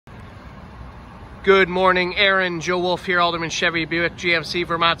Good morning, Aaron. Joe Wolf here, Alderman Chevy Buick GMC,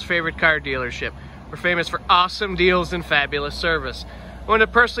 Vermont's favorite car dealership. We're famous for awesome deals and fabulous service. I want to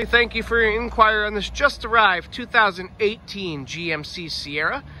personally thank you for your inquiry on this just arrived 2018 GMC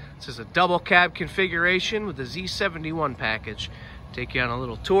Sierra. This is a double cab configuration with the Z71 package. Take you on a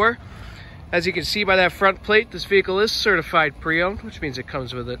little tour. As you can see by that front plate, this vehicle is certified pre-owned, which means it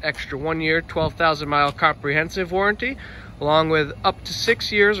comes with an extra 1 year, 12,000 mile comprehensive warranty, along with up to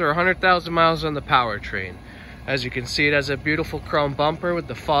 6 years or 100,000 miles on the powertrain. As you can see, it has a beautiful chrome bumper with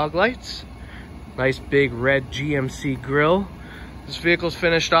the fog lights. Nice big red GMC grille. This vehicle's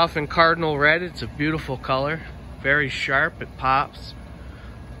finished off in cardinal red. It's a beautiful color, very sharp, it pops.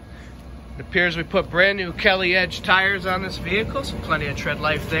 It appears we put brand new Kelly Edge tires on this vehicle, so plenty of tread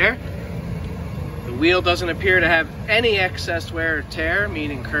life there. The wheel doesn't appear to have any excess wear or tear,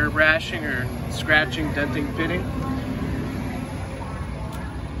 meaning curb rashing or scratching, denting, pitting.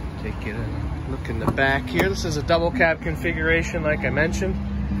 Take it a look in the back here. This is a double cab configuration, like I mentioned.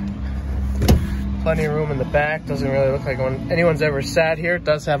 Plenty of room in the back. Doesn't really look like anyone's ever sat here. It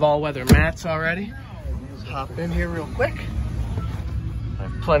does have all-weather mats already. Let's hop in here real quick.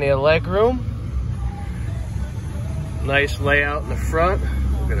 Have plenty of leg room. Nice layout in the front.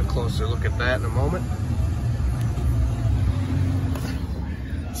 We'll get a closer look at that in a moment.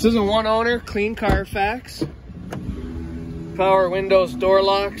 This is a one owner, clean Carfax. Power windows, door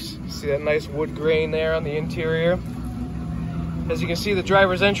locks. See that nice wood grain there on the interior. As you can see, the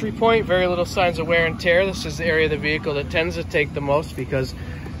driver's entry point, very little signs of wear and tear. This is the area of the vehicle that tends to take the most because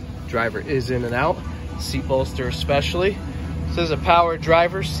the driver is in and out. Seat bolster especially. This is a power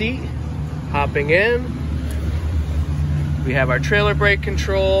driver's seat. Hopping in, we have our trailer brake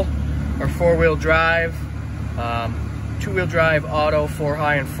control, our four-wheel drive, two-wheel drive, auto, 4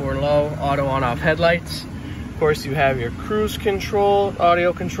 high and 4 low, auto on-off headlights. Of course, you have your cruise control,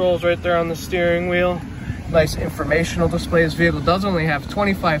 audio controls right there on the steering wheel. Nice informational display. This vehicle does only have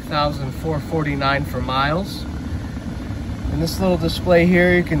 25,449 for miles. In this little display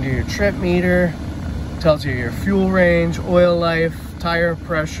here, you can do your trip meter. It tells you your fuel range, oil life, tire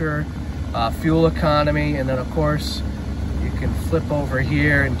pressure, fuel economy, and then of course, you can flip over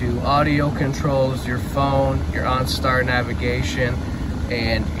here and do audio controls, your phone, your OnStar navigation,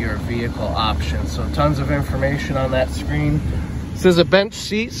 and your vehicle options. So tons of information on that screen. This is a bench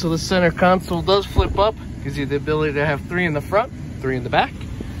seat, so the center console does flip up. Gives you the ability to have 3 in the front, 3 in the back.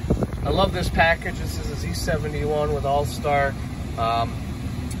 I love this package. This is a Z71 with All-Star.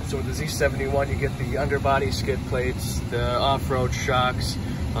 So with the Z71, you get the underbody skid plates, the off-road shocks.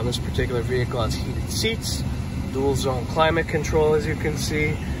 On this particular vehicle, it's heated seats, dual zone climate control, as you can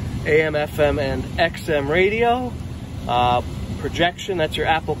see, AM, FM, and XM radio. Projection, that's your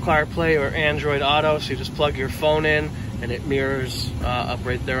Apple CarPlay or Android Auto, so you just plug your phone in and it mirrors up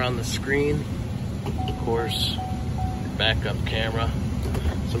right there on the screen. Of course, backup camera.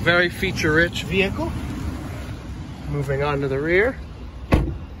 So very feature-rich vehicle. Moving on to the rear.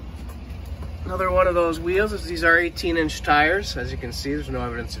 Another one of those wheels. These are 18-inch tires. As you can see, there's no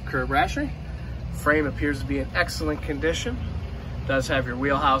evidence of curb rashing. Frame appears to be in excellent condition. It does have your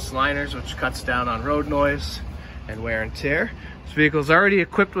wheelhouse liners, which cuts down on road noise and wear and tear. This vehicle is already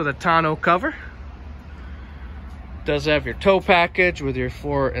equipped with a tonneau cover. It does have your tow package with your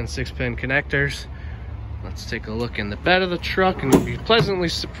 4 and 6 pin connectors. Let's take a look in the bed of the truck and you'll be pleasantly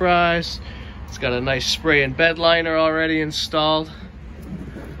surprised. It's got a nice spray and bed liner already installed.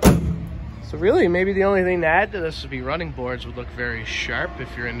 So really, maybe the only thing to add to this would be running boards would look very sharp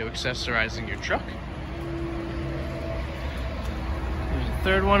if you're into accessorizing your truck. There's a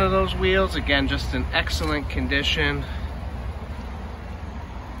third one of those wheels. Again, just in excellent condition.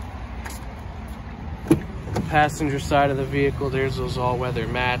 Passenger side of the vehicle, there's those all-weather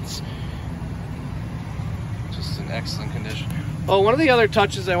mats. Just in excellent condition. Oh, one of the other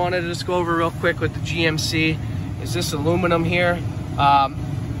touches I wanted to just go over real quick with the GMC is this aluminum here.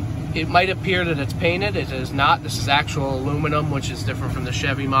 It might appear that it's painted. It is not. This is actual aluminum, which is different from the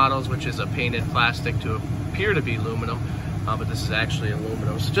Chevy models, which is a painted plastic to appear to be aluminum, but this is actually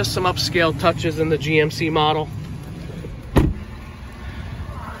aluminum. So just some upscale touches in the GMC model.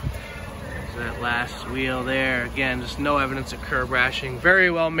 That last wheel there, again, just no evidence of curb rashing. Very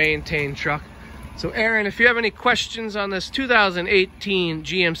well maintained truck. So Aaron, if you have any questions on this 2018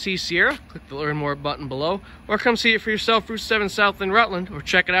 GMC Sierra, click the Learn More button below, or come see it for yourself, Route 7 South in Rutland, or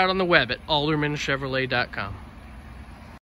check it out on the web at aldermanchevrolet.com.